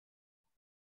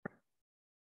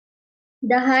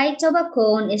The height of a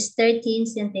cone is 13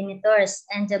 centimeters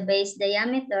and the base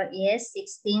diameter is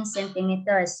 16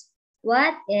 centimeters.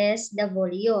 What is the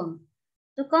volume?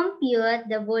 To compute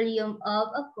the volume of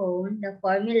a cone, the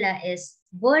formula is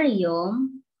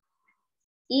volume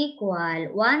equal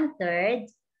 1/3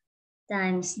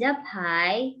 times the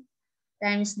pi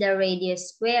times the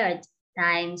radius squared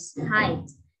times height.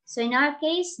 So in our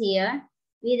case here,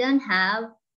 we don't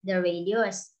have the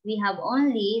radius. We have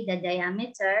only the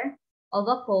diameter of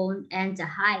a cone and the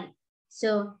height.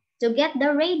 So to get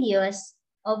the radius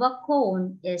of a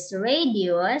cone is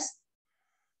radius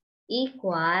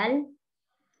equal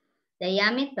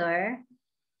diameter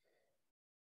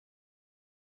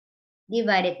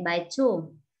divided by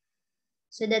 2.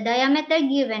 So the diameter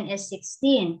given is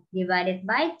 16 divided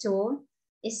by 2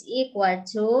 is equal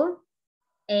to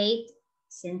 8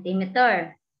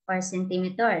 centimeter or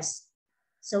centimeters.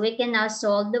 So we can now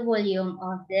solve the volume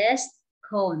of this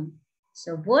cone.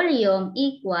 So volume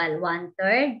equal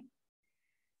 1/3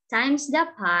 times the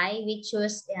pi, we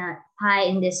choose pi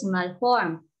in decimal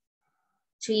form,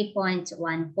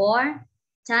 3.14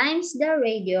 times the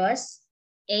radius,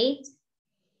 8,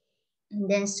 and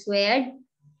then squared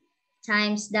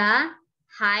times the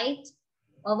height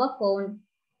of a cone,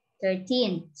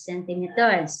 13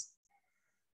 centimeters.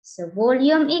 So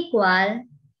volume equal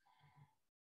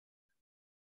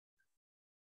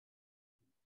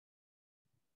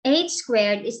 8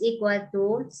 squared is equal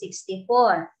to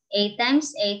 64. 8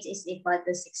 times 8 is equal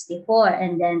to 64.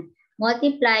 And then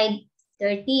multiplied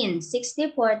 13.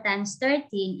 64 times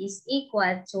 13 is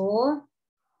equal to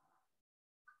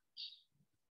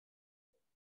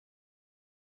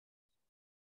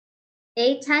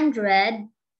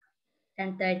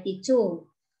 832.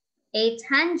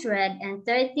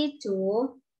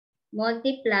 832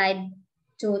 multiplied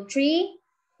to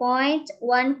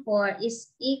 3.14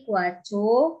 is equal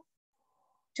to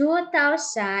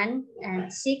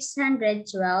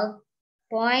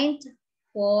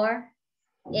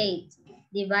 2,612.48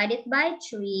 divided by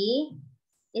 3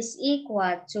 is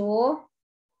equal to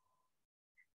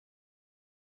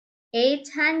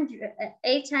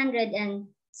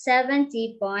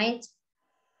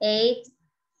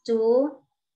 870.82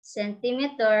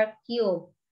 centimeter cube,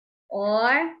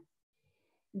 or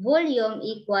volume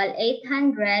equal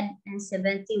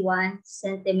 871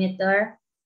 centimeter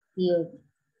cube.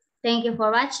 Thank you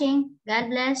for watching. God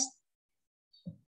bless.